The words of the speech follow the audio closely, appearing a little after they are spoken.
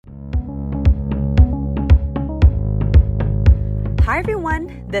Hi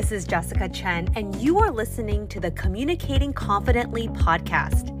everyone, this is Jessica Chen, and you are listening to the Communicating Confidently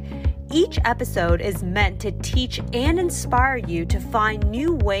podcast. Each episode is meant to teach and inspire you to find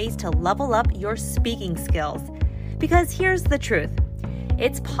new ways to level up your speaking skills. Because here's the truth,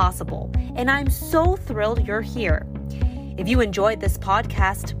 it's possible, and I'm so thrilled you're here. If you enjoyed this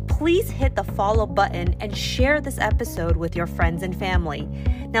podcast, please hit the follow button and share this episode with your friends and family.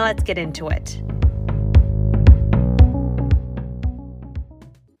 Now let's get into it.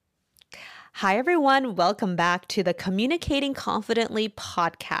 Hi, everyone. Welcome back to the Communicating Confidently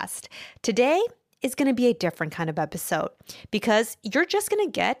podcast. Today is going to be a different kind of episode because you're just going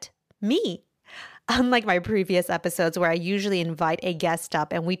to get me. Unlike my previous episodes where I usually invite a guest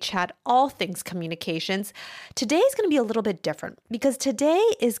up and we chat all things communications, today is going to be a little bit different because today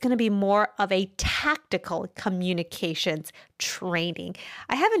is going to be more of a tactical communications training.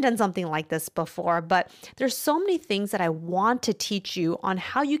 I haven't done something like this before, but there's so many things that I want to teach you on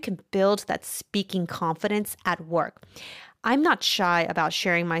how you can build that speaking confidence at work. I'm not shy about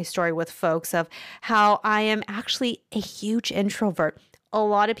sharing my story with folks of how I am actually a huge introvert. A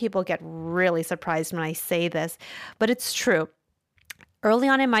lot of people get really surprised when I say this, but it's true. Early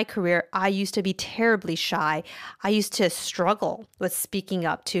on in my career, I used to be terribly shy. I used to struggle with speaking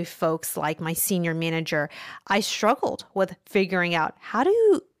up to folks like my senior manager. I struggled with figuring out how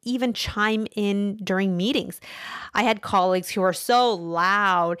to even chime in during meetings. I had colleagues who were so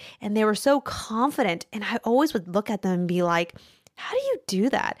loud and they were so confident, and I always would look at them and be like, how do you do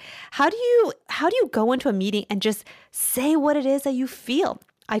that? How do you go into a meeting and just say what it is that you feel?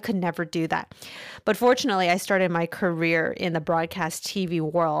 I could never do that. But fortunately, I started my career in the broadcast TV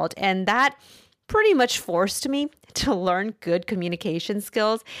world, and that pretty much forced me to learn good communication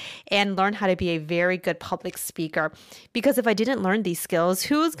skills and learn how to be a very good public speaker. Because if I didn't learn these skills,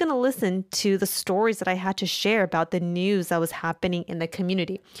 who was going to listen to the stories that I had to share about the news that was happening in the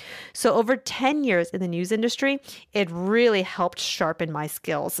community? So over 10 years in the news industry, it really helped sharpen my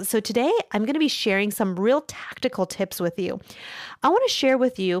skills. So today I'm going to be sharing some real tactical tips with you. I want to share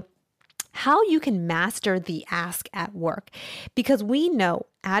with you how you can master the ask at work, because we know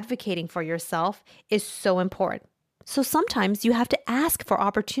advocating for yourself is so important. So sometimes you have to ask for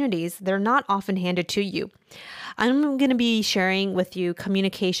opportunities that are not often handed to you. I'm going to be sharing with you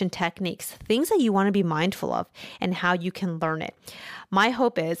communication techniques, things that you want to be mindful of, and how you can learn it. My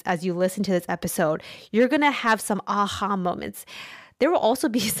hope is, as you listen to this episode, you're going to have some aha moments. There will also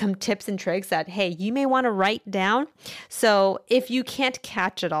be some tips and tricks that, hey, you may want to write down. So if you can't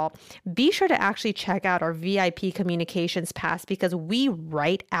catch it all, be sure to actually check out our VIP Communications Pass, because we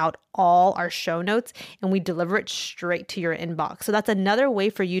write out all our show notes and we deliver it straight to your inbox. So that's another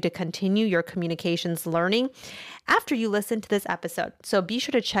way for you to continue your communications learning after you listen to this episode. So be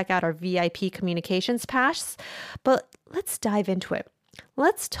sure to check out our VIP Communications Pass. But let's dive into it.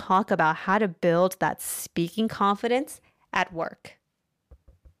 Let's talk about how to build that speaking confidence at work.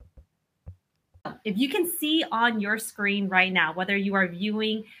 If you can see on your screen right now, whether you are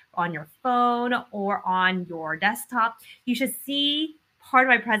viewing on your phone or on your desktop, you should see part of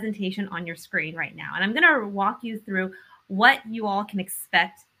my presentation on your screen right now. And I'm going to walk you through what you all can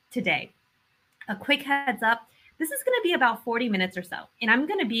expect today. A quick heads up, this is going to be about 40 minutes or so. And I'm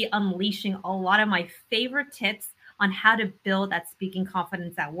going to be unleashing a lot of my favorite tips on how to build that speaking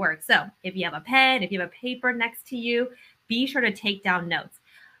confidence at work. So if you have a pen, if you have a paper next to you, be sure to take down notes.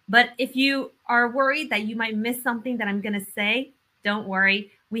 But if you are worried that you might miss something that I'm going to say, don't worry.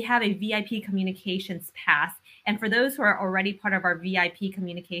 We have a VIP Communications Pass. And for those who are already part of our VIP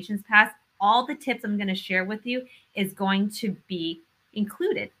Communications Pass, all the tips I'm going to share with you is going to be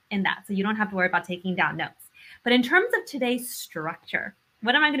included in that. So you don't have to worry about taking down notes. But in terms of today's structure,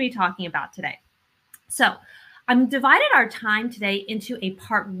 what am I going to be talking about today? So I'm divided our time today into a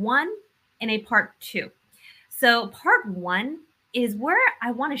part 1 and a part 2. So part 1 is where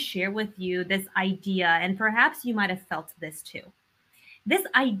I want to share with you this idea, and perhaps you might have felt this too. This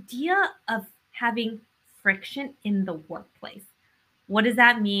idea of having friction in the workplace. What does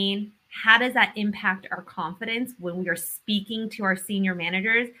that mean? How does that impact our confidence when we are speaking to our senior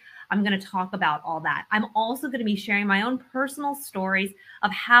managers? I'm going to talk about all that. I'm also going to be sharing my own personal stories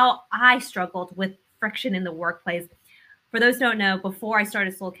of how I struggled with friction in the workplace. For those who don't know, before I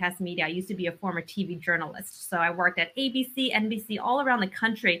started Soulcast Media, I used to be a former TV journalist. So I worked at ABC, NBC, all around the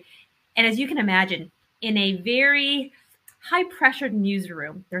country. And as you can imagine, in a very high-pressured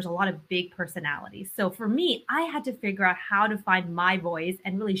newsroom, there's a lot of big personalities. So for me, I had to figure out how to find my voice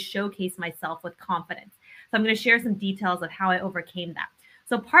and really showcase myself with confidence. So I'm going to share some details of how I overcame that.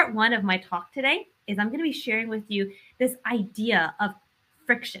 So part 1 of my talk today is I'm going to be sharing with you this idea of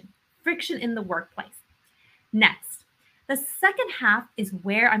friction in the workplace. Next, The second half is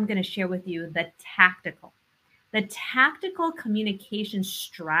where I'm going to share with you the tactical communication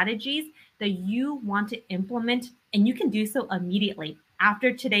strategies that you want to implement, and you can do so immediately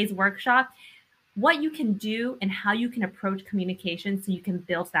after today's workshop. What you can do and how you can approach communication so you can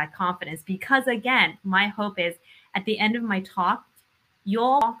build that confidence. Because again, my hope is at the end of my talk,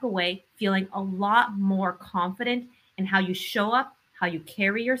 you'll walk away feeling a lot more confident in how you show up, how you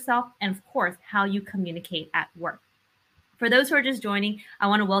carry yourself, and of course, how you communicate at work. For those who are just joining, I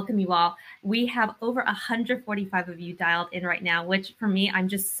want to welcome you all. We have over 145 of you dialed in right now, which for me, I'm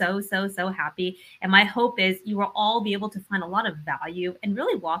just so happy. And my hope is you will all be able to find a lot of value and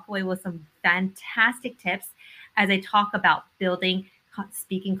really walk away with some fantastic tips as I talk about building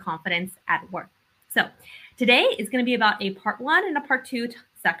speaking confidence at work. So today is going to be about a part one and a part two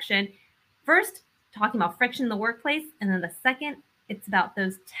section. First, talking about friction in the workplace, and then the second, it's about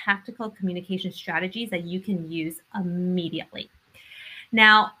those tactical communication strategies that you can use immediately.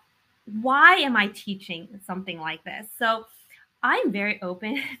 Now, why am I teaching something like this? So I'm very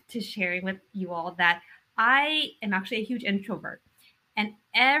open to sharing with you all that I am actually a huge introvert. And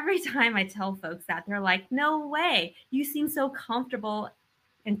every time I tell folks that, they're like, no way, you seem so comfortable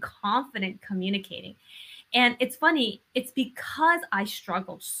and confident communicating. And it's funny, it's because I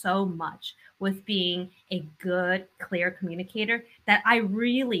struggled so much with being a good, clear communicator that I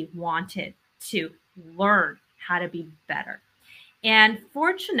really wanted to learn how to be better. And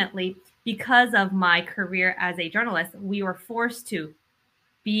fortunately, because of my career as a journalist, we were forced to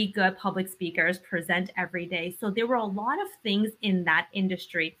be good public speakers, present every day. So there were a lot of things in that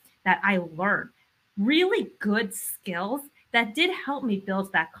industry that I learned, really good skills that did help me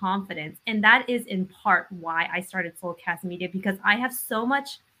build that confidence. And that is in part why I started Soulcast Media, because I have so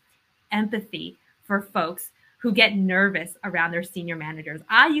much empathy for folks who get nervous around their senior managers.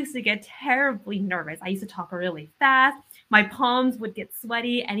 I used to get terribly nervous. I used to talk really fast. My palms would get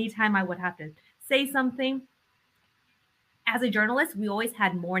sweaty anytime I would have to say something. As a journalist, we always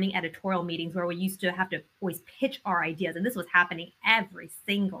had morning editorial meetings where we used to have to always pitch our ideas. And this was happening every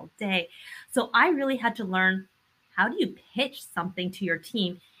single day. So I really had to learn, how do you pitch something to your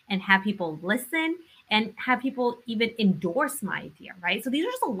team and have people listen and have people even endorse my idea, right? So these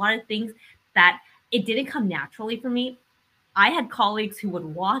are just a lot of things that it didn't come naturally for me. I had colleagues who would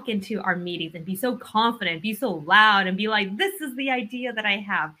walk into our meetings and be so confident, be so loud, and be like, this is the idea that I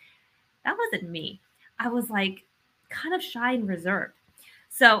have. That wasn't me. I was like kind of shy and reserved.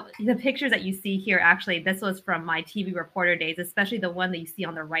 So the pictures that you see here, actually, this was from my TV reporter days, especially the one that you see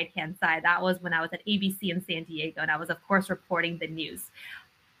on the right-hand side. That was when I was at ABC in San Diego, and I was, of course, reporting the news.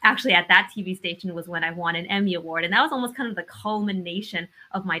 Actually, at that TV station was when I won an Emmy Award, and that was almost kind of the culmination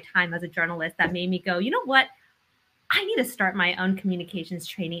of my time as a journalist that made me go, you know what? I need to start my own communications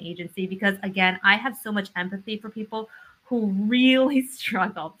training agency because, again, I have so much empathy for people who really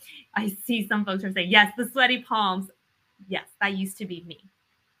struggle. I see some folks are saying, yes, the sweaty palms. Yes, that used to be me.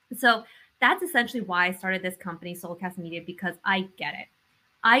 So that's essentially why I started this company, Soulcast Media, because I get it.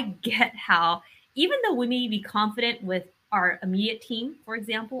 I get how, even though we may be confident with our immediate team, for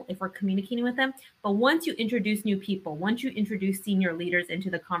example, if we're communicating with them, but once you introduce new people, once you introduce senior leaders into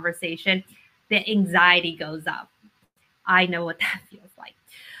the conversation, the anxiety goes up. I know what that feels like.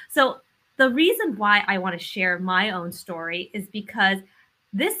 So the reason why I want to share my own story is because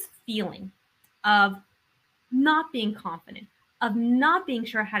this feeling of not being confident, of not being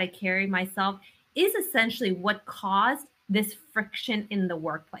sure how to carry myself, is essentially what caused this friction in the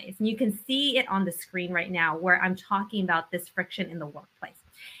workplace. And you can see it on the screen right now where I'm talking about this friction in the workplace.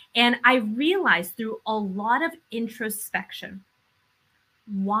 And I realized through a lot of introspection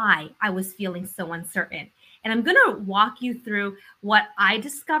why I was feeling so uncertain. And I'm going to walk you through what I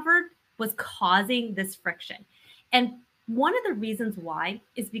discovered was causing this friction. And one of the reasons why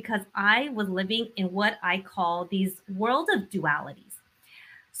is because I was living in what I call these world of dualities.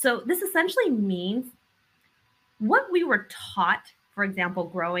 So this essentially means what we were taught, for example,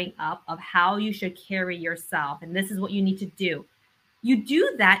 growing up, of how you should carry yourself, and this is what you need to do. You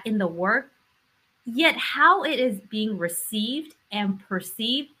do that in the work, yet how it is being received and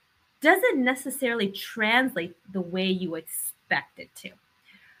perceived doesn't necessarily translate the way you expect it to.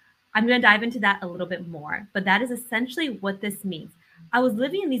 I'm going to dive into that a little bit more, but that is essentially what this means. I was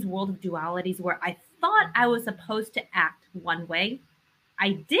living in these world of dualities where I thought I was supposed to act one way.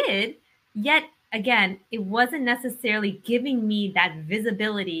 I did, yet again, it wasn't necessarily giving me that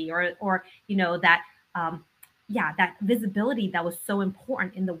visibility or that visibility that was so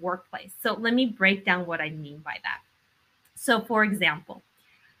important in the workplace. So let me break down what I mean by that. So for example,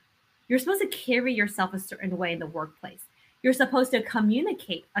 you're supposed to carry yourself a certain way in the workplace. You're supposed to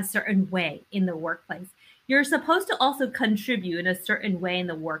communicate a certain way in the workplace. You're supposed to also contribute in a certain way in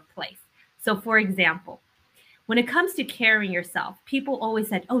the workplace. So, for example, when it comes to carrying yourself, people always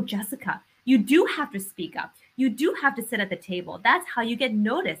said, "Oh, Jessica, you do have to speak up. You do have to sit at the table. That's how you get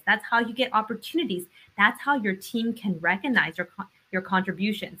noticed. That's how you get opportunities. That's how your team can recognize your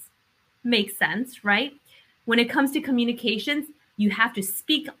contributions." Makes sense, right? When it comes to communications, you have to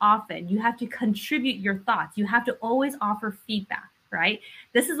speak often. You have to contribute your thoughts. You have to always offer feedback, right?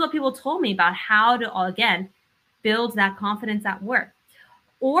 This is what people told me about how to, again, build that confidence at work.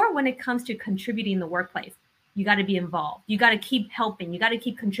 Or when it comes to contributing in the workplace, you got to be involved. You got to keep helping. You got to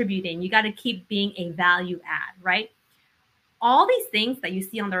keep contributing. You got to keep being a value add, right? All these things that you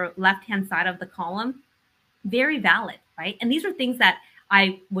see on the left-hand side of the column, very valid, right? And these are things that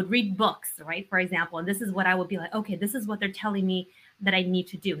I would read books, right? For example, and this is what I would be like, okay, this is what they're telling me that I need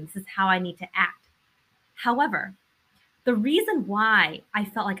to do. This is how I need to act. However, the reason why I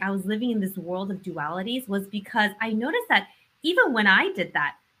felt like I was living in this world of dualities was because I noticed that even when I did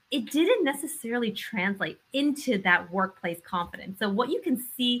that, it didn't necessarily translate into that workplace confidence. So, what you can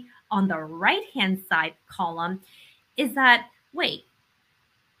see on the right hand side column is that, wait,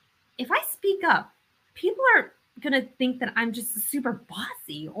 if I speak up, people are going to think that I'm just super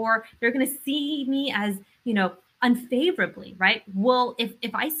bossy, or they're going to see me as, unfavorably, right? Well,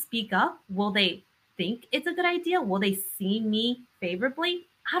 if I speak up, will they think it's a good idea? Will they see me favorably?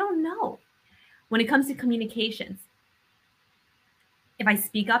 I don't know. When it comes to communications, if I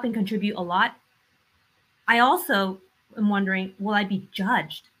speak up and contribute a lot, I also am wondering, will I be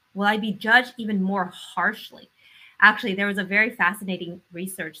judged? Will I be judged even more harshly? Actually, there was a very fascinating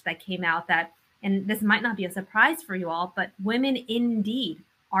research that came out that, and this might not be a surprise for you all, but women indeed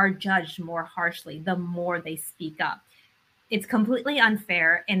are judged more harshly the more they speak up. It's completely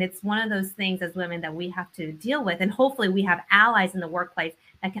unfair. And it's one of those things as women that we have to deal with. And hopefully we have allies in the workplace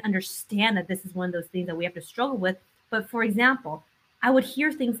that can understand that this is one of those things that we have to struggle with. But for example, I would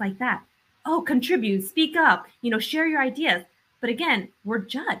hear things like that. Oh, contribute, speak up, share your ideas. But again, we're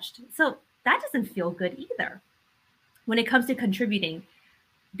judged. So that doesn't feel good either. When it comes to contributing,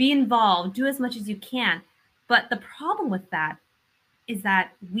 be involved, do as much as you can. But the problem with that is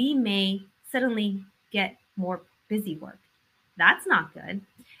that we may suddenly get more busy work. That's not good.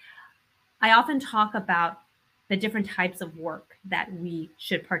 I often talk about the different types of work that we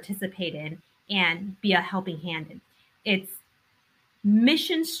should participate in and be a helping hand in. It's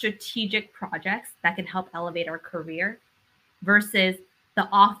mission strategic projects that can help elevate our career versus the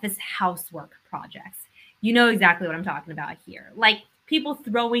office housework projects. You know exactly what I'm talking about here. Like people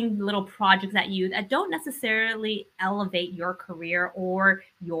throwing little projects at you that don't necessarily elevate your career or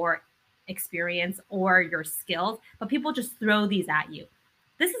your experience or your skills, but people just throw these at you.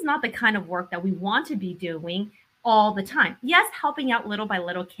 This is not the kind of work that we want to be doing all the time. Yes, helping out little by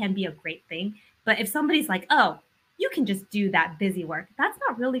little can be a great thing, but if somebody's like, oh, you can just do that busy work, that's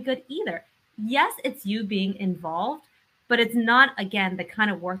not really good either. Yes, it's you being involved, but it's not, again, the kind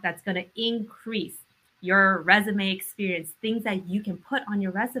of work that's going to increase your resume experience, things that you can put on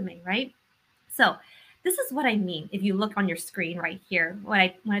your resume, right? So this is what I mean. If you look on your screen right here,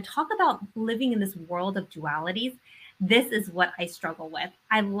 when I talk about living in this world of dualities, this is what I struggle with.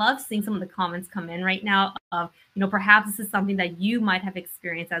 I love seeing some of the comments come in right now of, perhaps this is something that you might have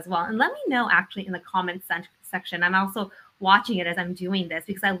experienced as well. And let me know actually in the comment section. I'm also watching it as I'm doing this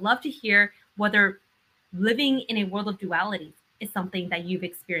because I love to hear whether living in a world of dualities is something that you've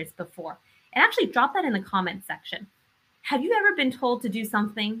experienced before. And actually drop that in the comment section. Have you ever been told to do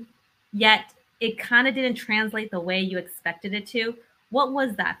something, yet it kind of didn't translate the way you expected it to? What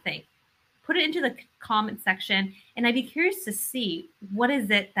was that thing? Put it into the comment section, and I'd be curious to see what is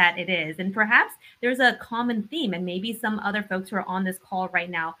it that it is. And perhaps there's a common theme, and maybe some other folks who are on this call right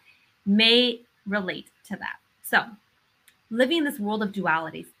now may relate to that. So living in this world of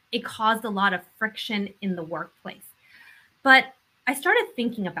dualities, it caused a lot of friction in the workplace. But I started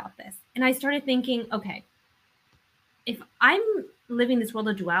thinking about this, and I started thinking, okay, if I'm living this world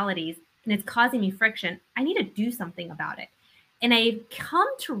of dualities and it's causing me friction, I need to do something about it. And I've come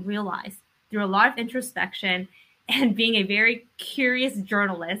to realize through a lot of introspection and being a very curious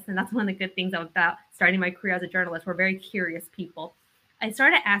journalist, and that's one of the good things about starting my career as a journalist, we're very curious people. I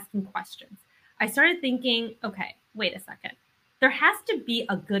started asking questions. I started thinking, okay, wait a second. There has to be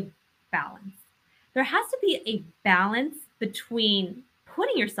a good balance. There has to be a balance between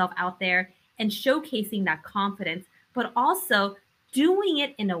putting yourself out there and showcasing that confidence, but also doing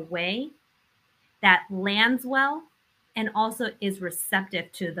it in a way that lands well and also is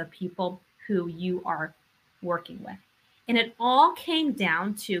receptive to the people who you are working with. And it all came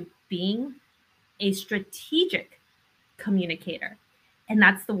down to being a strategic communicator. And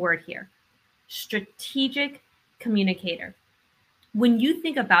that's the word here, strategic communicator. When you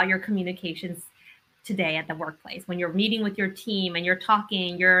think about your communications today at the workplace, when you're meeting with your team and you're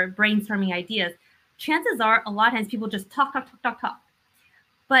talking, you're brainstorming ideas, chances are a lot of times people just talk, talk, talk, talk, talk.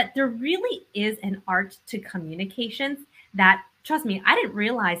 But there really is an art to communications that, trust me, I didn't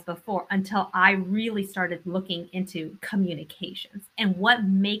realize before until I really started looking into communications and what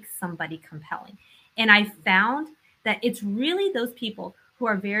makes somebody compelling. And I found that it's really those people who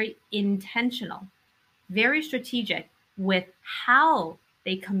are very intentional, very strategic with how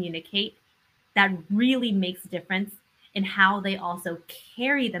they communicate that really makes a difference in how they also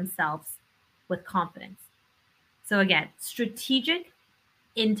carry themselves with confidence. So again, strategic,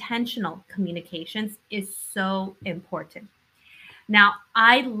 intentional communications is so important. Now,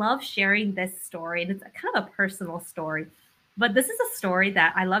 I love sharing this story, and it's kind of a personal story, but this is a story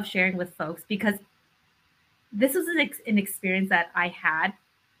that I love sharing with folks because this was an experience that I had,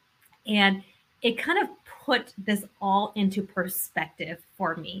 and it kind of put this all into perspective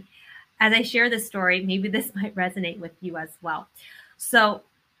for me. As I share this story, maybe this might resonate with you as well. So,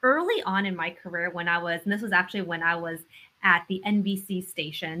 early on in my career, and this was actually when I was at the NBC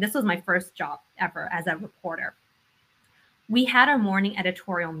station, this was my first job ever as a reporter. We had our morning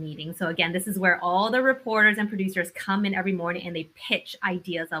editorial meeting. So, again, this is where all the reporters and producers come in every morning and they pitch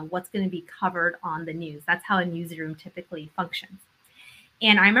ideas of what's going to be covered on the news. That's how a newsroom typically functions.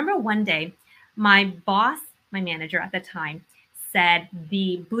 And I remember one day, my boss, my manager at the time, said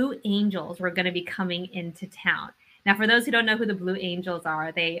the Blue Angels were going to be coming into town. Now, for those who don't know who the Blue Angels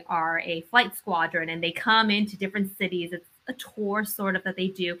are, they are a flight squadron and they come into different cities. It's a tour sort of that they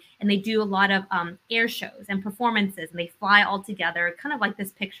do. And they do a lot of air shows and performances, and they fly all together, kind of like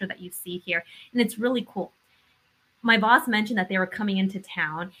this picture that you see here. And it's really cool. My boss mentioned that they were coming into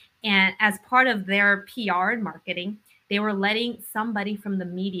town, and as part of their PR and marketing, they were letting somebody from the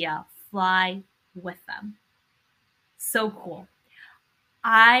media fly with them. So cool.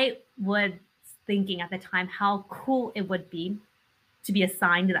 I was thinking at the time how cool it would be to be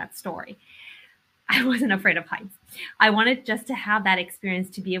assigned to that story. I wasn't afraid of heights. I wanted just to have that experience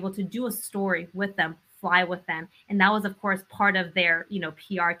to be able to do a story with them, fly with them. And that was, of course, part of their,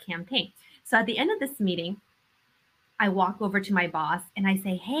 PR campaign. So at the end of this meeting, I walk over to my boss and I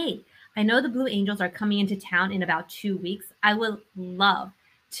say, hey, I know the Blue Angels are coming into town in about 2 weeks. I would love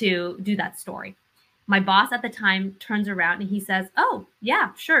to do that story. My boss at the time turns around and he says, oh,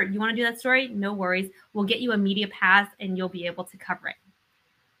 yeah, sure. You want to do that story? No worries. We'll get you a media pass and you'll be able to cover it.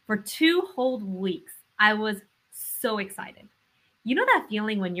 For 2 whole weeks, I was so excited. You know that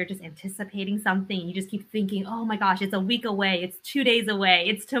feeling when you're just anticipating something, you just keep thinking, oh my gosh, it's a week away, it's 2 days away,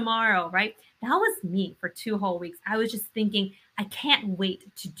 it's tomorrow, right? That was me for 2 whole weeks. I was just thinking, I can't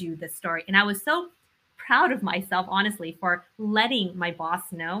wait to do this story. And I was so proud of myself, honestly, for letting my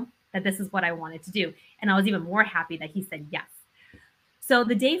boss know that this is what I wanted to do. And I was even more happy that he said yes. So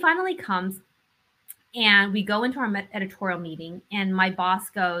the day finally comes and we go into our editorial meeting and my boss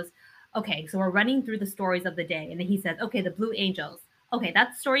goes, okay, so we're running through the stories of the day. And then he says, okay, the Blue Angels. Okay,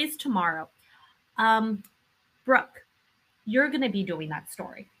 that story is tomorrow. Brooke, you're going to be doing that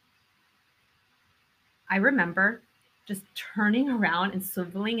story. I remember just turning around and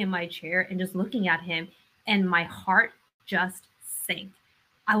swiveling in my chair and just looking at him, and my heart just sank.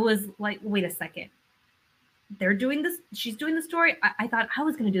 I was like, wait a second. They're doing this. She's doing the story. I thought I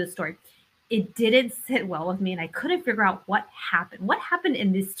was going to do the story. It didn't sit well with me, and I couldn't figure out what happened. What happened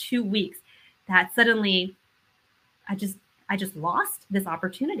in these 2 weeks that suddenly I just lost this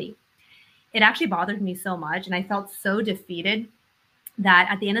opportunity? It actually bothered me so much, and I felt so defeated that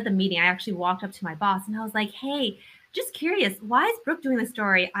at the end of the meeting, I actually walked up to my boss and I was like, hey, just curious, why is Brooke doing the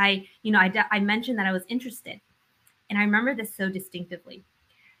story? I mentioned that I was interested. And I remember this so distinctively.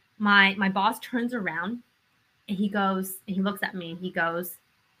 My boss turns around and he looks at me and he goes,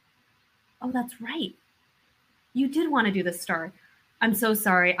 oh, that's right. You did want to do the story. I'm so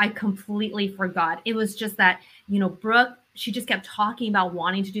sorry. I completely forgot. It was just that, Brooke, she just kept talking about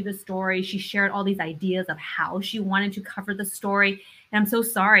wanting to do the story. She shared all these ideas of how she wanted to cover the story. And I'm so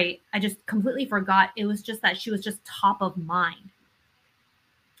sorry. I just completely forgot. It was just that she was just top of mind.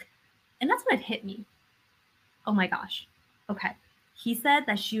 And that's when it hit me. Oh my gosh. Okay. He said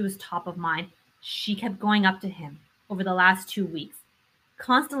that she was top of mind. She kept going up to him over the last 2 weeks,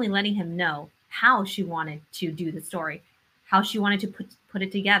 constantly letting him know how she wanted to do the story, how she wanted to put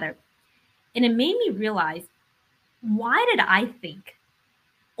it together. And it made me realize, why did I think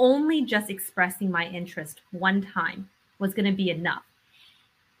only just expressing my interest one time was going to be enough?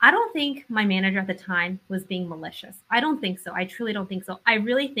 I don't think my manager at the time was being malicious. I don't think so. I truly don't think so. I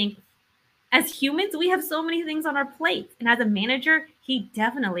really think As humans, we have so many things on our plates. And as a manager, he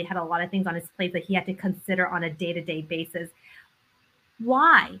definitely had a lot of things on his plate that he had to consider on a day to day basis.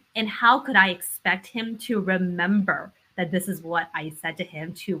 Why and how could I expect him to remember that this is what I said to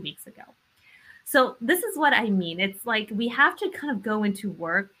him 2 weeks ago? So, this is what I mean. It's like we have to kind of go into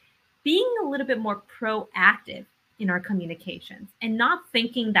work being a little bit more proactive in our communications and not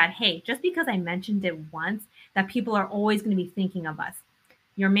thinking that, hey, just because I mentioned it once, that people are always going to be thinking of us.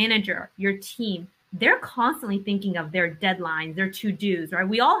 Your manager, your team, they're constantly thinking of their deadlines, their to dos, right?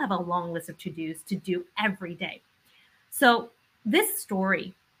 We all have a long list of to dos to do every day. So, this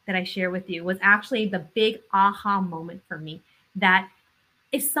story that I share with you was actually the big aha moment for me that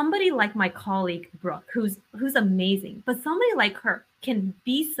if somebody like my colleague Brooke, who's amazing, but somebody like her can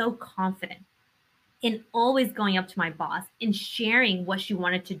be so confident in always going up to my boss and sharing what she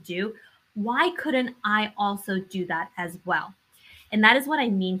wanted to do, why couldn't I also do that as well? And that is what I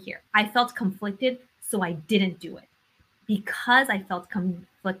mean here. I felt conflicted, so I didn't do it. Because I felt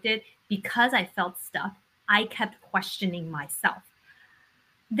conflicted, because I felt stuck, I kept questioning myself.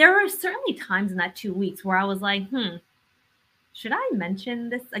 There were certainly times in that 2 weeks where I was like, should I mention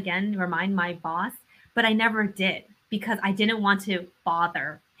this again, remind my boss? But I never did because I didn't want to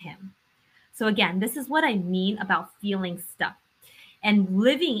bother him. So, again, this is what I mean about feeling stuck. And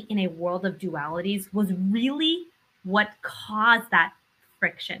living in a world of dualities was really what caused that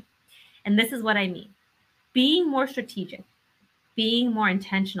friction. And this is what I mean being more strategic, being more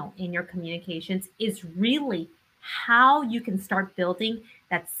intentional in your communications is really how you can start building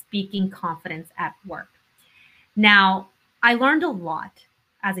that speaking confidence at work. Now, I learned a lot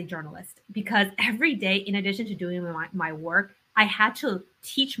as a journalist because every day, in addition to doing my work, I had to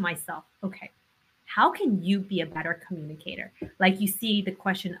teach myself, okay, how can you be a better communicator? Like you see the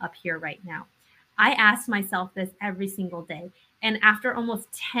question up here right now. I ask myself this every single day. And after almost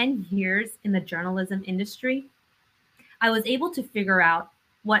 10 years in the journalism industry, I was able to figure out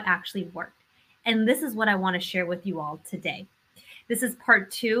what actually worked. And this is what I want to share with you all today. This is part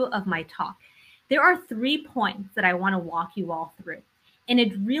 2 of my talk. There are 3 points that I want to walk you all through. And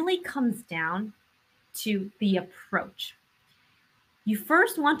it really comes down to the approach. You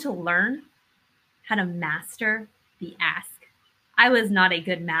first want to learn how to master the ask. I was not a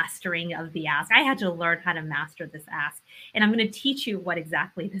good mastering of the ask. I had to learn how to master this ask. And I'm going to teach you what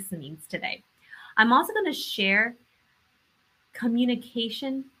exactly this means today. I'm also going to share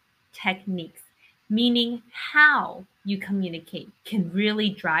communication techniques, meaning how you communicate can really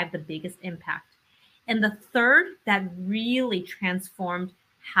drive the biggest impact. And the third that really transformed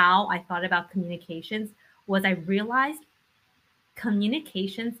how I thought about communications was I realized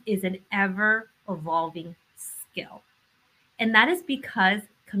communications is an ever evolving skill. And that is because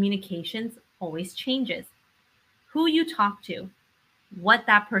communications always changes. Who you talk to, what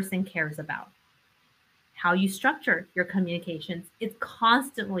that person cares about, how you structure your communications is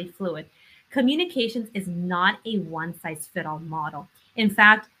constantly fluid. Communications is not a one size fit all model. In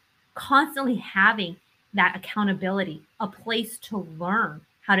fact, constantly having that accountability, a place to learn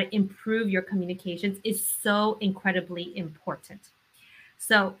how to improve your communications is so incredibly important.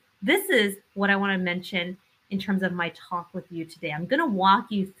 So, this is what I want to mention in terms of my talk with you today. I'm going to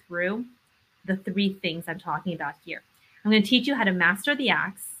walk you through the 3 things I'm talking about here. I'm going to teach you how to master the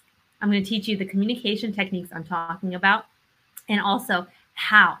acts. I'm going to teach you the communication techniques I'm talking about, and also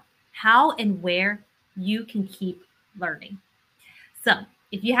how and where you can keep learning. So,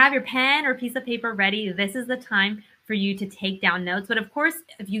 if you have your pen or piece of paper ready, this is the time for you to take down notes. But of course,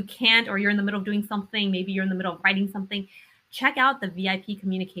 if you can't, or you're in the middle of doing something, maybe you're in the middle of writing something, check out the VIP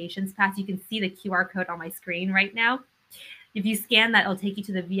Communications Pass. You can see the QR code on my screen right now. If you scan that, it'll take you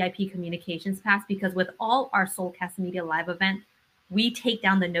to the VIP Communications Pass because with all our Soulcast Media Live event, we take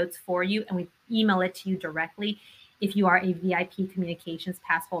down the notes for you and we email it to you directly if you are a VIP Communications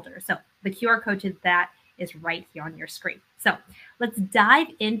Pass holder. So the QR code to that is right here on your screen. So let's dive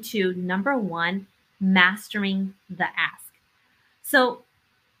into number 1, mastering the ask. So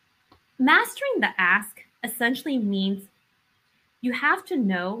mastering the ask essentially means you have to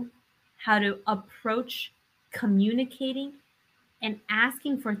know how to approach communicating and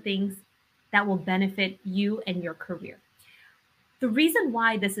asking for things that will benefit you and your career. The reason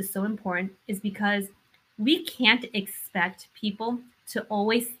why this is so important is because we can't expect people to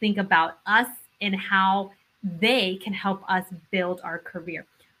always think about us and how they can help us build our career.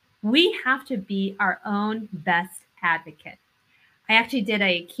 We have to be our own best advocate. I actually did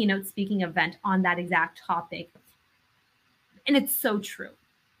a keynote speaking event on that exact topic, and it's so true.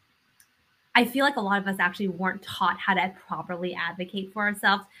 I feel like a lot of us actually weren't taught how to properly advocate for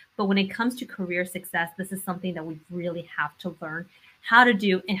ourselves. But when it comes to career success, this is something that we really have to learn how to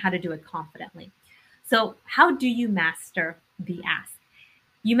do and how to do it confidently. So, how do you master the ask?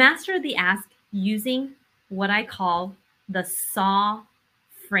 You master the ask using what I call the SAW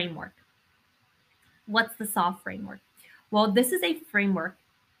framework. What's the SAW framework? Well, this is a framework,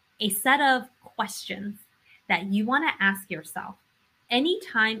 a set of questions that you want to ask yourself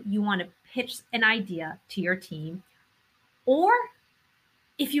anytime you want to pitch an idea to your team, or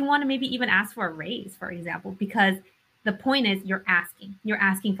if you want to maybe even ask for a raise, for example, because the point is you're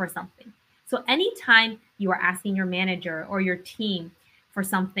asking for something. So anytime you are asking your manager or your team for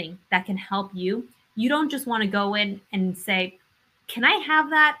something that can help you, you don't just want to go in and say, can I have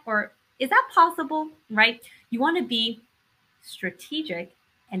that? Or is that possible? Right? You want to be strategic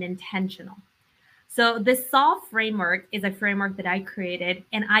and intentional. So this SAW framework is a framework that I created,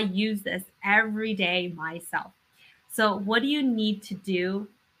 and I use this every day myself. So what do you need to do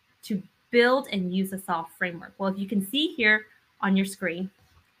to build and use the SAW framework? Well, if you can see here on your screen,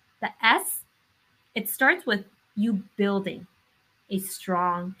 the S, it starts with you building a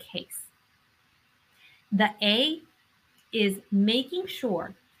strong case. The A is making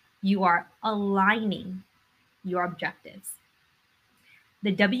sure you are aligning your objectives.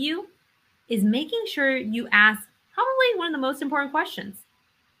 The W is making sure you ask probably one of the most important questions.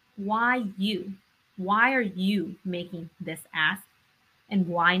 Why you? Why are you making this ask? And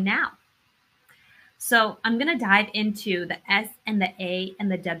why now? So I'm going to dive into the S and the A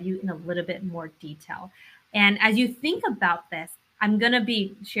and the W in a little bit more detail. And as you think about this, I'm going to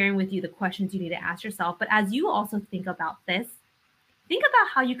be sharing with you the questions you need to ask yourself. But as you also think about this, think about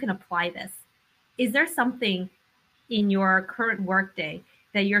how you can apply this. Is there something in your current workday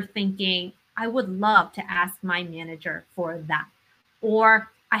that you're thinking, I would love to ask my manager for that? Or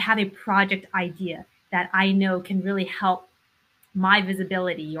I have a project idea that I know can really help my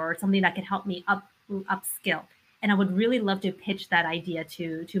visibility, or something that can help me upskill. And I would really love to pitch that idea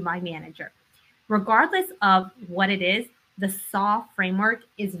to my manager. Regardless of what it is, the SAW framework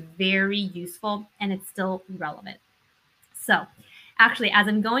is very useful and it's still relevant. So actually, as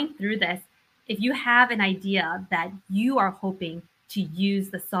I'm going through this, if you have an idea that you are hoping to use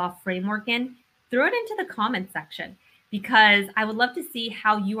the SAW framework in, throw it into the comment section, because I would love to see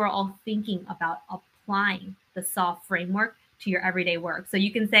how you are all thinking about applying the SAW framework to your everyday work. So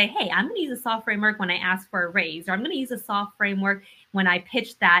you can say, hey, I'm going to use a SAW framework when I ask for a raise, or I'm going to use a SAW framework when I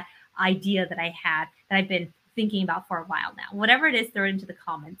pitch that idea that I had that I've been thinking about for a while now. Whatever it is, throw it into the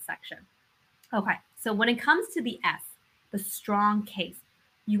comments section. Okay, so when it comes to the S, the strong case,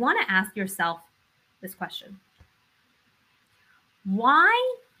 you want to ask yourself this question.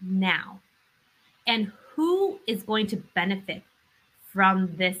 Why now? And who is going to benefit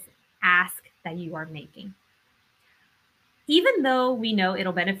from this ask that you are making? Even though we know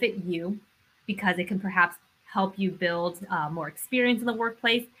it'll benefit you because it can perhaps help you build more experience in the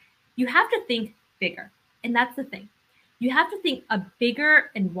workplace, you have to think bigger. And that's the thing. You have to think a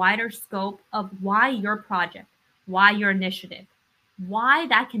bigger and wider scope of why your project, why your initiative, why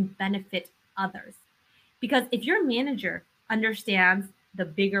that can benefit others. Because if your manager understands the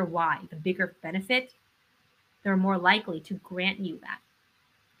bigger why, the bigger benefit, they're more likely to grant you that.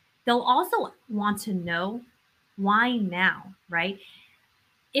 They'll also want to know why now, right?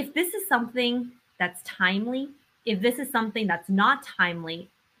 If this is something that's timely, if this is something that's not timely,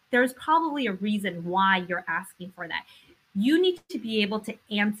 there's probably a reason why you're asking for that. You need to be able to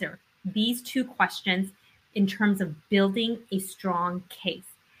answer these two questions in terms of building a strong case.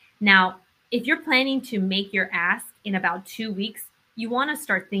 Now, if you're planning to make your ask in about 2 weeks, you want to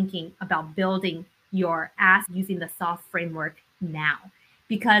start thinking about building your ask using the SAW framework now,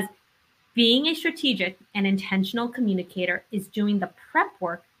 because being a strategic and intentional communicator is doing the prep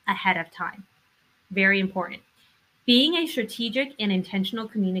work ahead of time. Very important. Being a strategic and intentional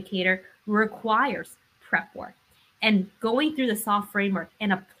communicator requires prep work. And going through the SAW framework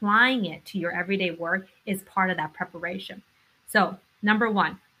and applying it to your everyday work is part of that preparation. So, number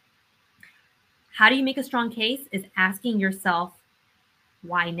one, how do you make a strong case is asking yourself,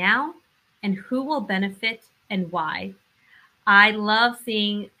 why now? And who will benefit and why? I love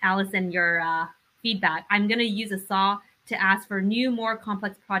seeing, Allison, your feedback. I'm going to use a SAW to ask for new, more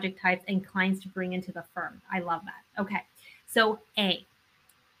complex project types and clients to bring into the firm. I love that. Okay. So A,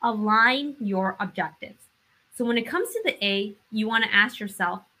 align your objectives. So when it comes to the A, you want to ask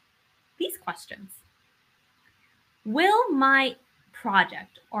yourself these questions. Will my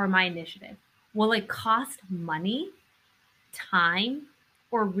project or my initiative, will it cost money, time,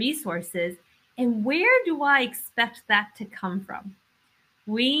 or resources? And where do I expect that to come from?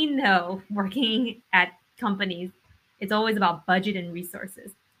 We know working at companies, it's always about budget and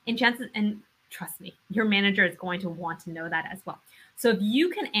resources. And trust me, your manager is going to want to know that as well. So if you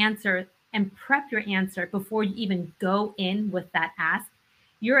can answer and prep your answer before you even go in with that ask,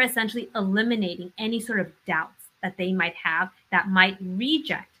 you're essentially eliminating any sort of doubts that they might have that might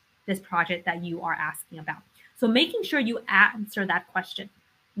reject this project that you are asking about. So making sure you answer that question.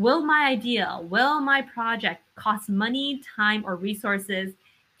 Will my idea, will my project cost money, time, or resources?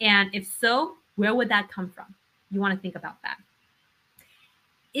 And if so, where would that come from? You want to think about that.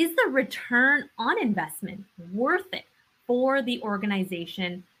 Is the return on investment worth it for the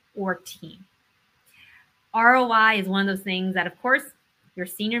organization or team? ROI is one of those things that, of course, your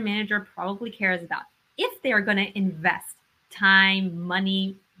senior manager probably cares about. If they are going to invest time,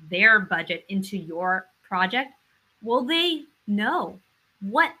 money, their budget into your project, will they know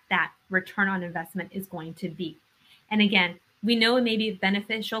what that return on investment is going to be? And again, we know it may be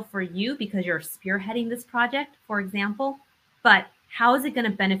beneficial for you because you're spearheading this project, for example, but how is it going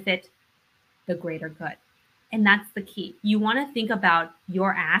to benefit the greater good? And that's the key. You want to think about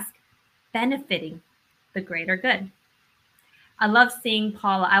your ask benefiting the greater good. I love seeing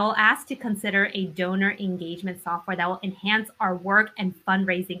Paula. I will ask to consider a donor engagement software that will enhance our work and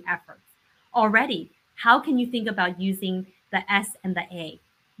fundraising efforts. Already, how can you think about using the S and the A,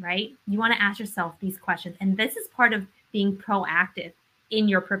 right? You want to ask yourself these questions. And this is part of being proactive in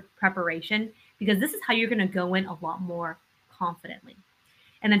your preparation, because this is how you're going to go in a lot more confidently.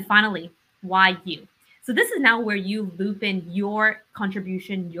 And then finally, why you? So this is now where you loop in your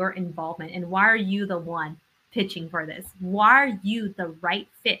contribution, your involvement, and why are you the one pitching for this? Why are you the right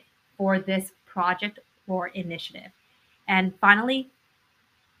fit for this project or initiative? And finally,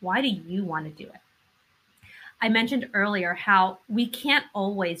 why do you want to do it? I mentioned earlier how we can't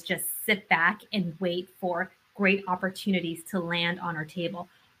always just sit back and wait for great opportunities to land on our table.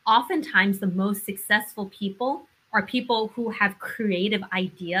 Oftentimes, the most successful people are people who have creative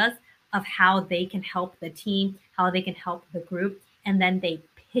ideas of how they can help the team, how they can help the group, and then they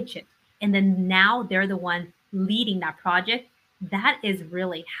pitch it. And then now they're the one leading that project. That is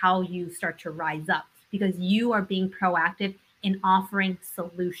really how you start to rise up, because you are being proactive in offering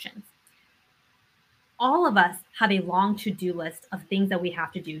solutions. All of us have a long to-do list of things that we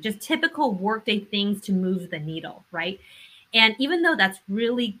have to do, just typical workday things to move the needle, right? And even though that's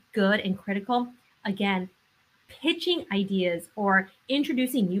really good and critical, again, pitching ideas or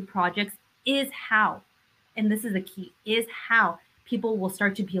introducing new projects is how, and this is the key, is how people will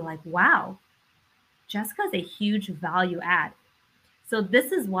start to be like, wow, Jessica's a huge value add. So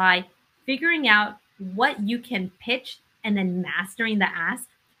this is why figuring out what you can pitch and then mastering the ask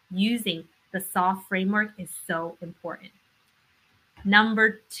using the SOFT framework is so important.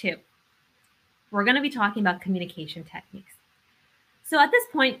 Number 2, we're going to be talking about communication techniques. So at this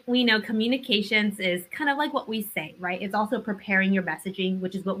point, we know communications is kind of like what we say, right? It's also preparing your messaging,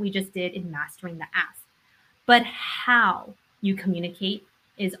 which is what we just did in mastering the ask. But how you communicate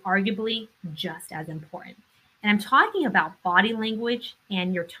is arguably just as important. And I'm talking about body language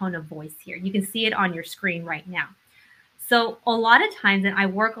and your tone of voice here. You can see it on your screen right now. So a lot of times, and I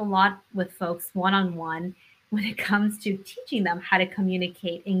work a lot with folks one-on-one when it comes to teaching them how to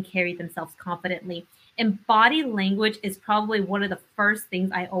communicate and carry themselves confidently. And body language is probably one of the first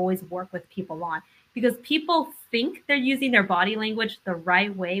things I always work with people on, because people think they're using their body language the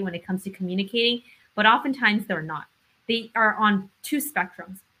right way when it comes to communicating, but oftentimes they're not. They are on 2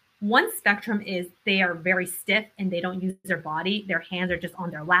 spectrums. One spectrum is they are very stiff and they don't use their body. Their hands are just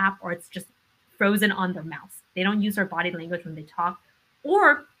on their lap, or it's just frozen on their mouth. They don't use their body language when they talk.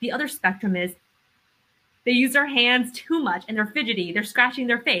 Or the other spectrum is they use their hands too much and they're fidgety, they're scratching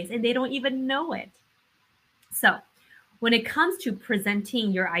their face and they don't even know it. So when it comes to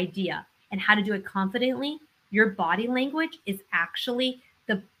presenting your idea and how to do it confidently, your body language is actually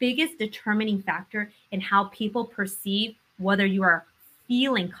the biggest determining factor in how people perceive whether you are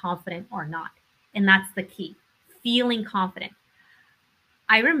feeling confident or not. And that's the key, feeling confident.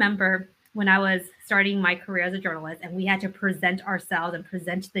 I remember when I was starting my career as a journalist and we had to present ourselves and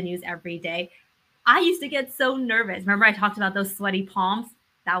present the news every day, I used to get so nervous. Remember I talked about those sweaty palms?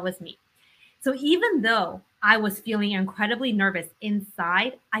 That was me. So even though I was feeling incredibly nervous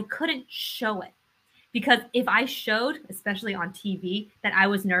inside, I couldn't show it. Because if I showed, especially on TV, that I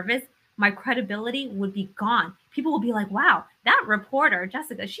was nervous, my credibility would be gone. People would be like, wow, that reporter,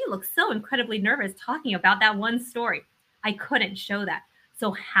 Jessica, she looks so incredibly nervous talking about that one story. I couldn't show that.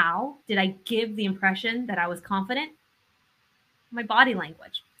 So how did I give the impression that I was confident? My body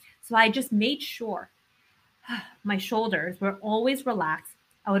language. So I just made sure my shoulders were always relaxed.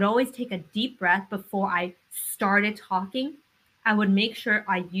 I would always take a deep breath before I started talking. I would make sure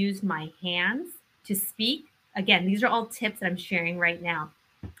I used my hands to speak. Again, these are all tips that I'm sharing right now.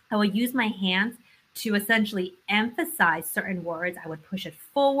 I would use my hands to essentially emphasize certain words. I would push it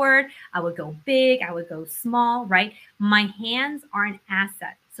forward. I would go big. I would go small, right? My hands are an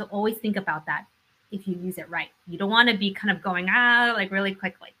asset. So always think about that if you use it right. You don't want to be kind of going like really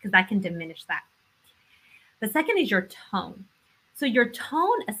quickly because that can diminish that. The second is your tone. So your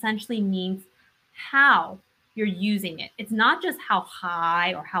tone essentially means how you're using it. It's not just how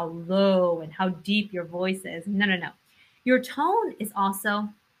high or how low and how deep your voice is. No, no, no. Your tone is also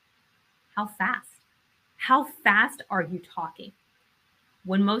how fast. How fast are you talking?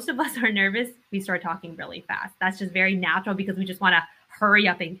 When most of us are nervous, we start talking really fast. That's just very natural because we just want to hurry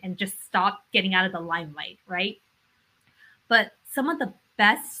up and just stop getting out of the limelight, right? But some of the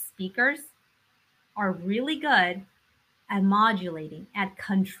best speakers are really good at modulating, at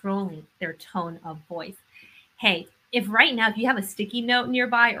controlling their tone of voice. Hey, if right now, if you have a sticky note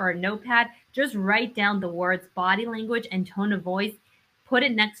nearby or a notepad, just write down the words body language and tone of voice, put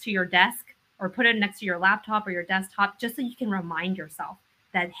it next to your desk or put it next to your laptop or your desktop, just so you can remind yourself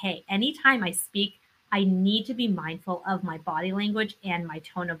that, hey, anytime I speak, I need to be mindful of my body language and my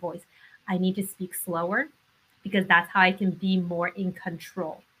tone of voice. I need to speak slower because that's how I can be more in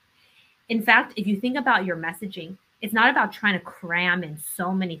control. In fact, if you think about your messaging, it's not about trying to cram in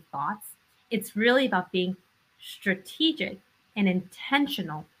so many thoughts. It's really about being strategic and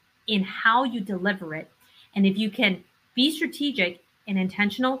intentional in how you deliver it. And if you can be strategic and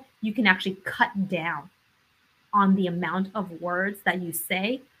intentional, you can actually cut down on the amount of words that you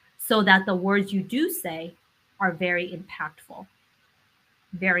say so that the words you do say are very impactful.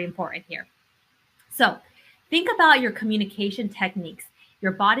 Very important here. So think about your communication techniques,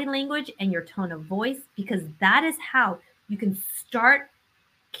 your body language, and your tone of voice, because that is how you can start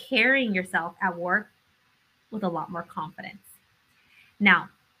carrying yourself at work with a lot more confidence. Now,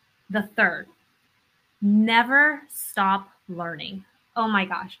 the third, never stop learning. Oh my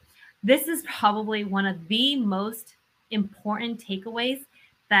gosh. This is probably one of the most important takeaways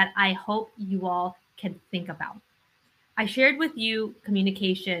that I hope you all can think about. I shared with you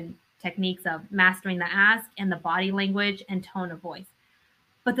communication techniques of mastering the ask and the body language and tone of voice.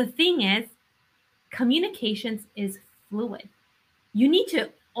 But the thing is, communications is fluid. You need to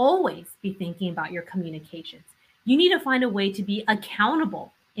always be thinking about your communications. You need to find a way to be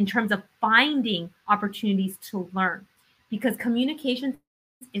accountable in terms of finding opportunities to learn, because communications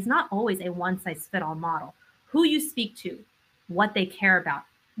is not always a one size fit all model. Who you speak to, what they care about.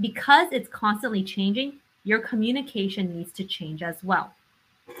 Because it's constantly changing, your communication needs to change as well.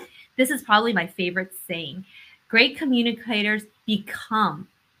 This is probably my favorite saying. Great communicators become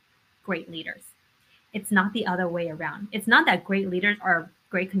great leaders. It's not the other way around. It's not that great leaders are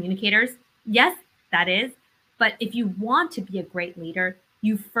great communicators. Yes, that is. But if you want to be a great leader,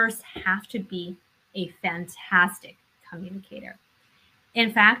 you first have to be a fantastic communicator.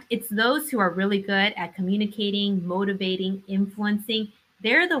 In fact, it's those who are really good at communicating, motivating, influencing.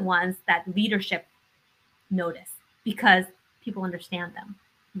 They're the ones that leadership notice because people understand them,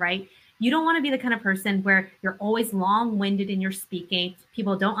 right? You don't want to be the kind of person where you're always long-winded in your speaking.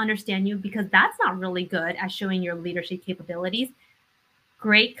 People don't understand you because that's not really good at showing your leadership capabilities.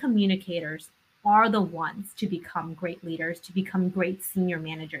 Great communicators are the ones to become great leaders, to become great senior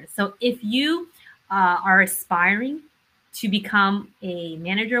managers. So if you are aspiring to become a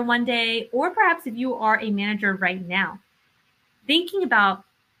manager one day, or perhaps if you are a manager right now, thinking about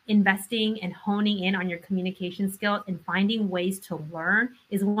investing and honing in on your communication skills and finding ways to learn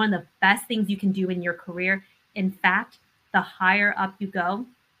is one of the best things you can do in your career. In fact, the higher up you go,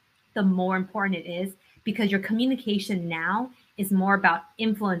 the more important it is, because your communication now is more about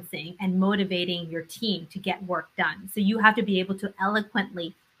influencing and motivating your team to get work done. So you have to be able to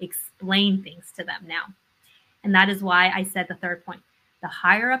eloquently explain things to them now. And that is why I said the third point. The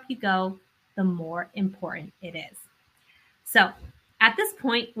higher up you go, the more important it is. So at this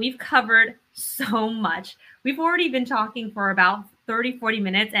point, we've covered so much. We've already been talking for about 30, 40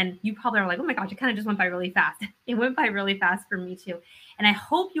 minutes, and you probably are like, oh my gosh, it kind of just went by really fast. It went by really fast for me too. And I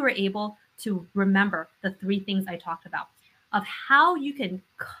hope you were able to remember the three things I talked about of how you can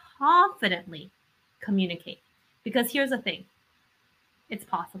confidently communicate. Because here's the thing, it's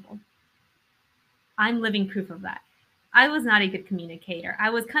possible. I'm living proof of that. I was not a good communicator.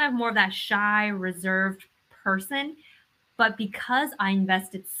 I was kind of more of that shy, reserved person. But because I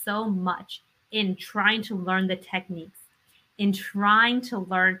invested so much in trying to learn the techniques, in trying to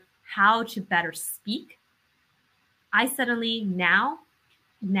learn how to better speak, I suddenly now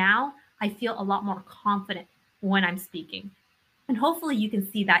I feel a lot more confident when I'm speaking. And hopefully you can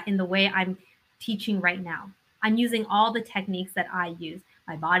see that in the way I'm teaching right now. I'm using all the techniques that I use,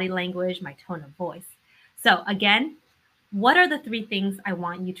 my body language, my tone of voice. So again, What are the three things I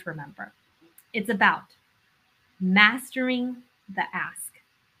want you to remember? It's about mastering the ask.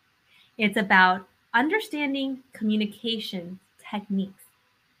 It's about understanding communication techniques.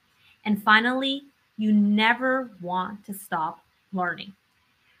 And finally, you never want to stop learning.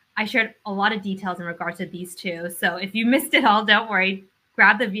 I shared a lot of details in regards to these two. So if you missed it all, don't worry.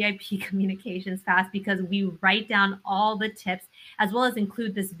 Grab the VIP Communications Fast because we write down all the tips as well as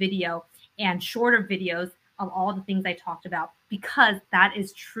include this video and shorter videos of all the things I talked about because that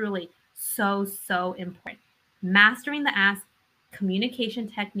is truly so, so important. Mastering the ask, communication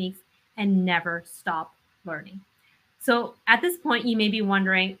techniques, and never stop learning. So at this point, you may be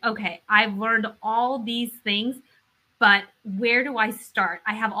wondering, okay, I've learned all these things, but where do I start?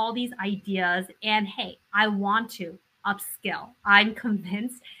 I have all these ideas, and hey, I want to upskill. I'm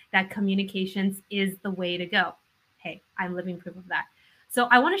convinced that communications is the way to go. Hey, I'm living proof of that. So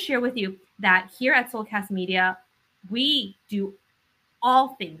I want to share with you that here at Soulcast Media, we do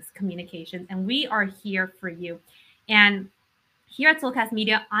all things communications, and we are here for you. And here at Soulcast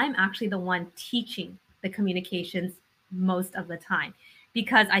Media, I'm actually the one teaching the communications most of the time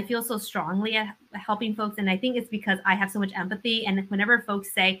because I feel so strongly at helping folks. And I think it's because I have so much empathy. And whenever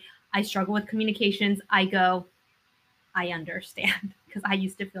folks say I struggle with communications, I go, I understand because I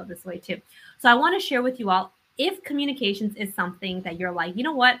used to feel this way too. So I want to share with you all if communications is something that you're like, you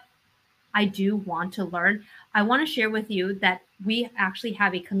know what, I do want to learn. I want to share with you that we actually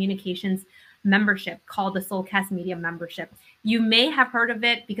have a communications membership called the Soulcast Media membership. You may have heard of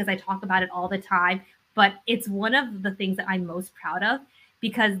it because I talk about it all the time, but it's one of the things that I'm most proud of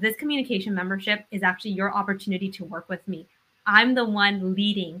because this communication membership is actually your opportunity to work with me. I'm the one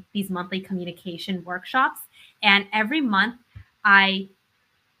leading these monthly communication workshops, and every month I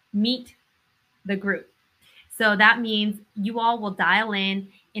meet the group. So that means you all will dial in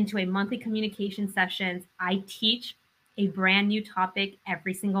into a monthly communication sessions. I teach a brand new topic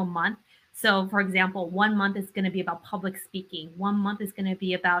every single month. So for example, 1 month is going to be about public speaking. 1 month is going to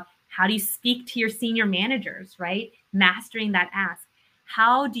be about how do you speak to your senior managers, right? Mastering that ask.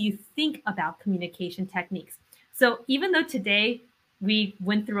 How do you think about communication techniques? So even though today we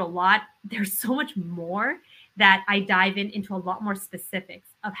went through a lot, there's so much more that I dive into a lot more specifics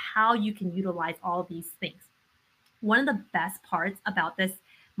of how you can utilize all these things. One of the best parts about this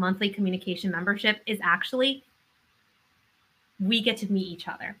monthly communication membership is actually we get to meet each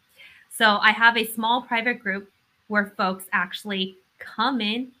other. So I have a small private group where folks actually come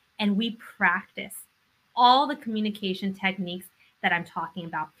in and we practice all the communication techniques that I'm talking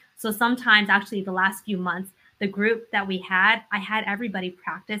about. So sometimes, actually, the last few months, the group that we had, I had everybody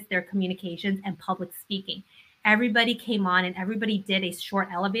practice their communications and public speaking. Everybody came on and everybody did a short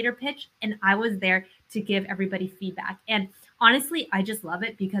elevator pitch, and I was there to give everybody feedback. And honestly, I just love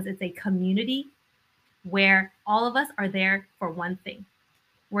it because it's a community where all of us are there for one thing.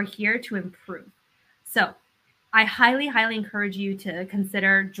 We're here to improve. So I highly, highly encourage you to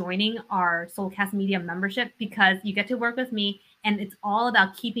consider joining our Soulcast Media membership because you get to work with me and it's all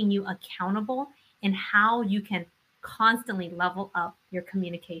about keeping you accountable and how you can constantly level up your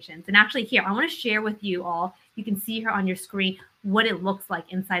communications. And actually here, I want to share with you all, you can see here on your screen what it looks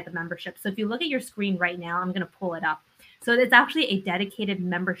like inside the membership. So if you look at your screen right now, I'm going to pull it up. So it's actually a dedicated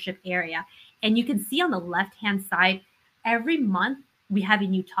membership area. And you can see on the left-hand side, every month we have a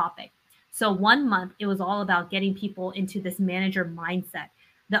new topic. So 1 month, it was all about getting people into this manager mindset.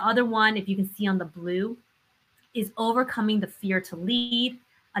 The other one, if you can see on the blue, is overcoming the fear to lead.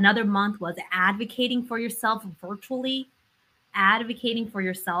 Another month was advocating for yourself virtually, advocating for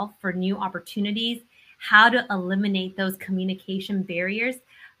yourself for new opportunities, how to eliminate those communication barriers.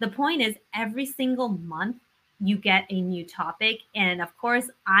 The point is, every single month, you get a new topic. And of course,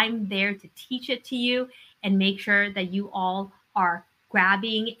 I'm there to teach it to you and make sure that you all are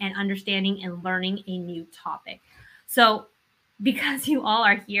grabbing and understanding and learning a new topic. So, because you all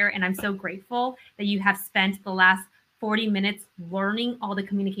are here, and I'm so grateful that you have spent the last 40 minutes learning all the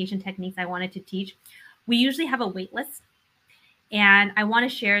communication techniques I wanted to teach, we usually have a wait list. And I want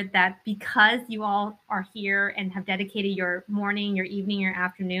to share that because you all are here and have dedicated your morning, your evening, your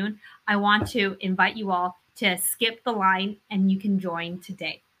afternoon, I want to invite you all to skip the line and you can join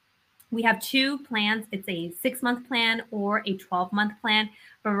today. We have two plans. It's a 6-month plan or a 12-month plan,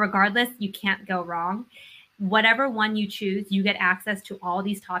 but regardless, you can't go wrong. Whatever one you choose, you get access to all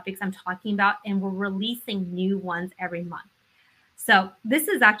these topics I'm talking about, and we're releasing new ones every month. So this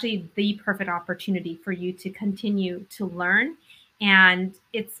is actually the perfect opportunity for you to continue to learn. And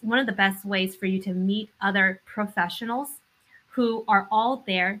it's one of the best ways for you to meet other professionals who are all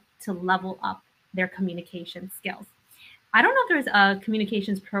there to level up their communication skills. I don't know if there's a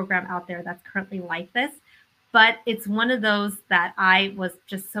communications program out there that's currently like this, But it's one of those that I was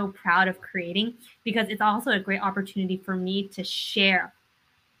just so proud of creating because it's also a great opportunity for me to share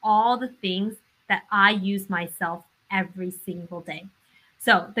all the things that I use myself every single day.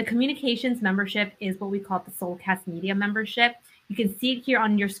 So the communications membership is what we call the Soulcast Media membership. You can see it here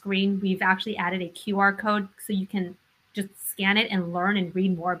on your screen. We've actually added a QR code so you can just scan it and learn and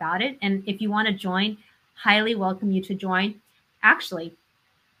read more about it. And if you want to join, highly welcome you to join. Actually,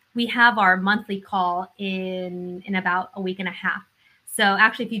 we have our monthly call in about a week and a half. So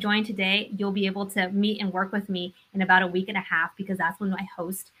actually, if you join today, you'll be able to meet and work with me in about a week and a half because that's when I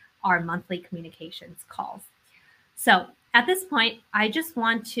host our monthly communications calls. So at this point, I just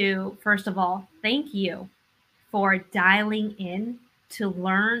want to, first of all, thank you for dialing in to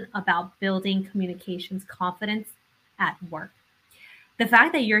learn about building communications confidence at work. The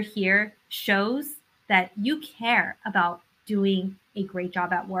fact that you're here shows that you care about doing a great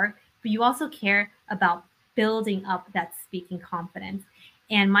job at work, but you also care about building up that speaking confidence.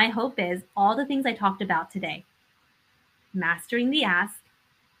 And my hope is all the things I talked about today, mastering the ask,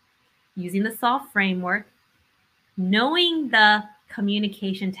 using the SOFT framework, knowing the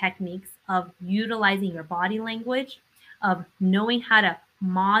communication techniques of utilizing your body language, of knowing how to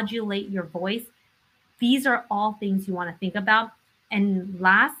modulate your voice, these are all things you want to think about. And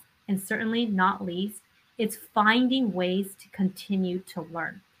last, and certainly not least, it's finding ways to continue to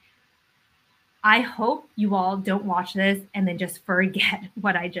learn. I hope you all don't watch this and then just forget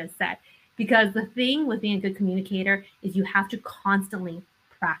what I just said. Because the thing with being a good communicator is you have to constantly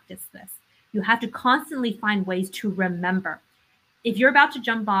practice this. You have to constantly find ways to remember. If you're about to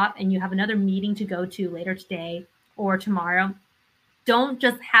jump off and you have another meeting to go to later today or tomorrow, don't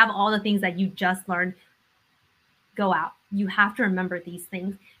just have all the things that you just learned go out. You have to remember these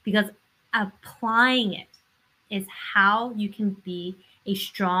things because applying it is how you can be a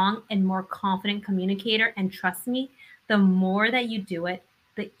strong and more confident communicator. And trust me, the more that you do it,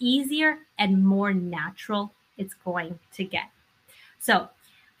 the easier and more natural it's going to get. So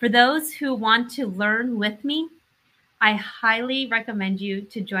for those who want to learn with me, I highly recommend you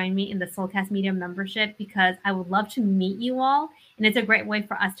to join me in the Soulcast Media membership because I would love to meet you all. And it's a great way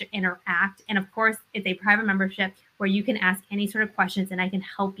for us to interact. And of course, it's a private membership where you can ask any sort of questions and I can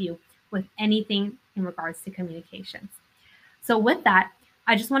help you with anything in regards to communications. So with that,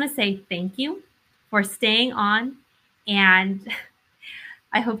 I just want to say thank you for staying on. And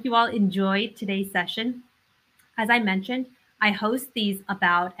I hope you all enjoyed today's session. As I mentioned, I host these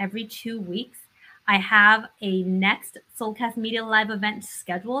about every 2 weeks. I have a next Soulcast Media Live event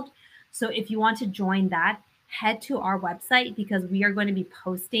scheduled. So if you want to join that, head to our website because we are going to be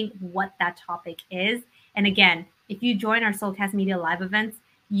posting what that topic is. And again, if you join our Soulcast Media Live events,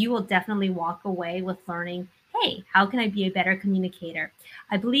 you will definitely walk away with learning, hey, how can I be a better communicator?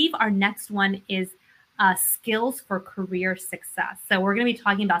 I believe our next one is skills for career success. So we're going to be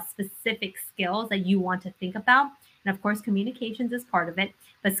talking about specific skills that you want to think about. And of course, communications is part of it,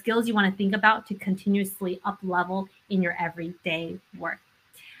 but skills you want to think about to continuously up level in your everyday work.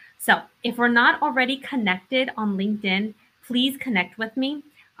 So if we're not already connected on LinkedIn, please connect with me.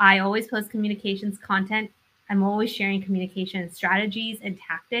 I always post communications content. I'm always sharing communication strategies and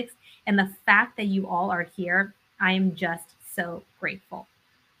tactics. And the fact that you all are here, I am just so grateful.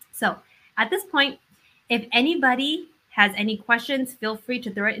 So at this point, if anybody has any questions, feel free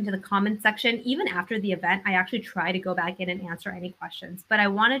to throw it into the comment section. Even after the event, I actually try to go back in and answer any questions. But I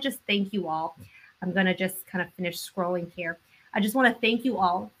want to just thank you all. I'm going to just kind of finish scrolling here. I just want to thank you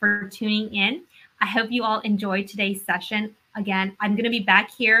all for tuning in. I hope you all enjoyed today's session. Again, I'm going to be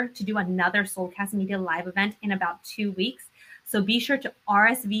back here to do another Soulcast Media Live event in about 2 weeks. So be sure to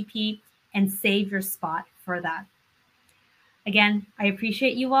RSVP and save your spot for that. Again, I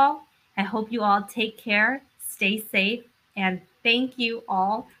appreciate you all. I hope you all take care, stay safe, and thank you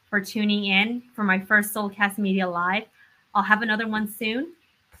all for tuning in for my first Soulcast Media Live. I'll have another one soon.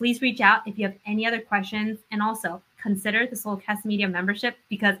 Please reach out if you have any other questions, and also consider the Soulcast Media membership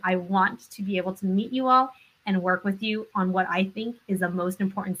because I want to be able to meet you all and work with you on what I think is the most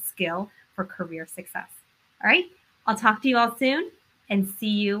important skill for career success. All right, I'll talk to you all soon and see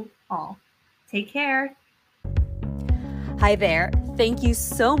you all. Take care. Hi there. Thank you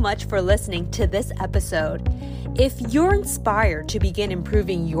so much for listening to this episode. If you're inspired to begin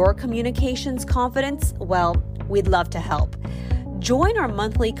improving your communications confidence, well, we'd love to help. Join our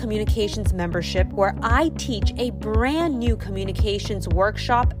monthly communications membership where I teach a brand new communications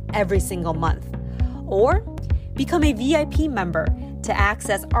workshop every single month. Or become a VIP member to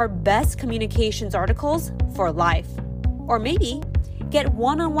access our best communications articles for life. Or maybe get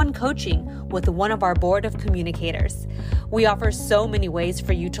one-on-one coaching with one of our board of communicators. We offer so many ways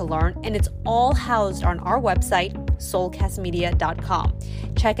for you to learn, and it's all housed on our website, soulcastmedia.com.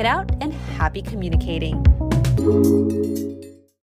 Check it out, and happy communicating.